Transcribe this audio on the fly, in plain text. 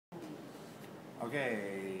Okay,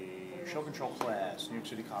 show control class, New York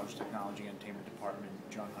City College Technology and Entertainment Department,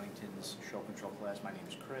 John Huntington's show control class. My name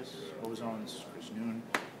is Chris. Ozone, this is Chris Noon,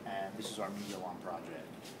 and this is our Medialon project.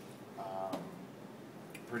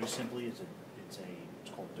 Pretty simply, it's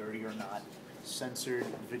called Dirty or Not, censored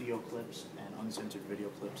video clips and uncensored video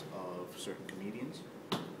clips of certain comedians.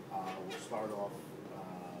 We'll start off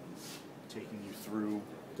taking you through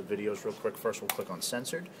the videos real quick. First, we'll click on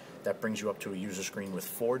censored. That brings you up to a user screen with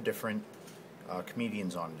 4 different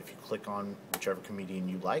comedians on it. If you click on whichever comedian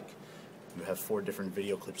you like, you have 4 different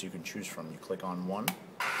video clips you can choose from. You click on one.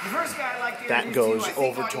 The first guy I like that goes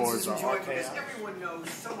over towards our Chaos. Everyone knows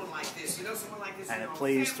someone like this. You know someone like this. And it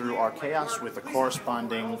plays through our Chaos with a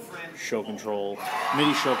corresponding show control,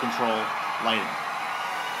 MIDI show control lighting.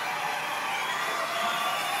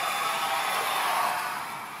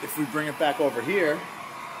 If we bring it back over here,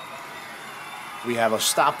 we have a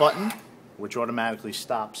stop button, which automatically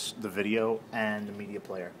stops the video and the media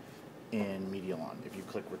player in Medialon. If you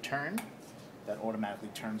click return, that automatically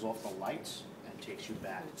turns off the lights and takes you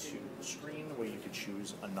back to the screen where you can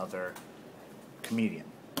choose another comedian.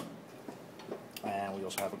 And we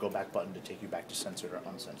also have a go back button to take you back to censored or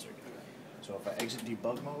uncensored. So if I exit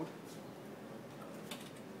debug mode,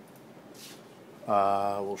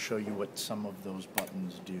 we'll show you what some of those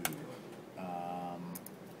buttons do.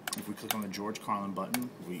 If we click on the George Carlin button,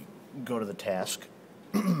 we go to the task.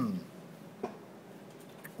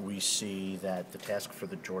 We see that the task for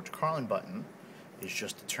the George Carlin button is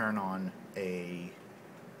just to turn on a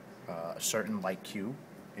certain light cue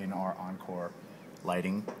in our Encore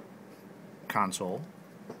lighting console,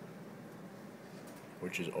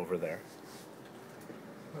 which is over there.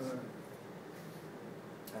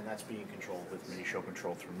 And that's being controlled with MIDI show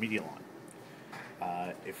control through Medialon.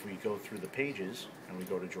 If we go through the pages and we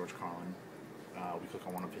go to George Carlin, we click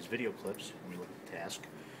on one of his video clips and we look at the task,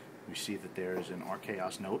 we see that there's an our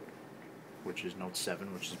Chaos note, which is note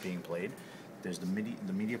 7, which is being played. There's the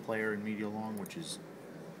media player in Medialon, which is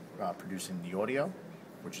producing the audio,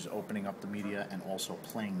 which is opening up the media and also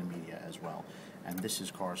playing the media as well. And this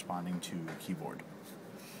is corresponding to the keyboard.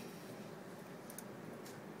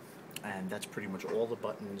 And that's pretty much all the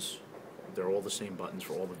buttons. They're all the same buttons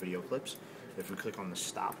for all the video clips. If we click on the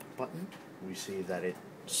stop button, we see that it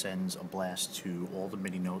sends a blast to all the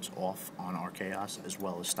MIDI notes off on our Chaos, as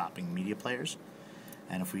well as stopping media players.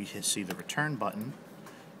 And if we see the return button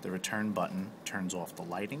turns off the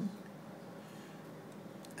lighting,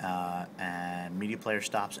 and media player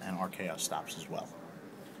stops, and our Chaos stops as well.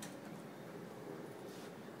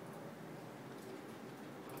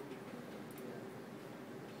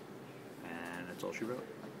 And that's all she wrote.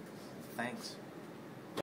 Thanks.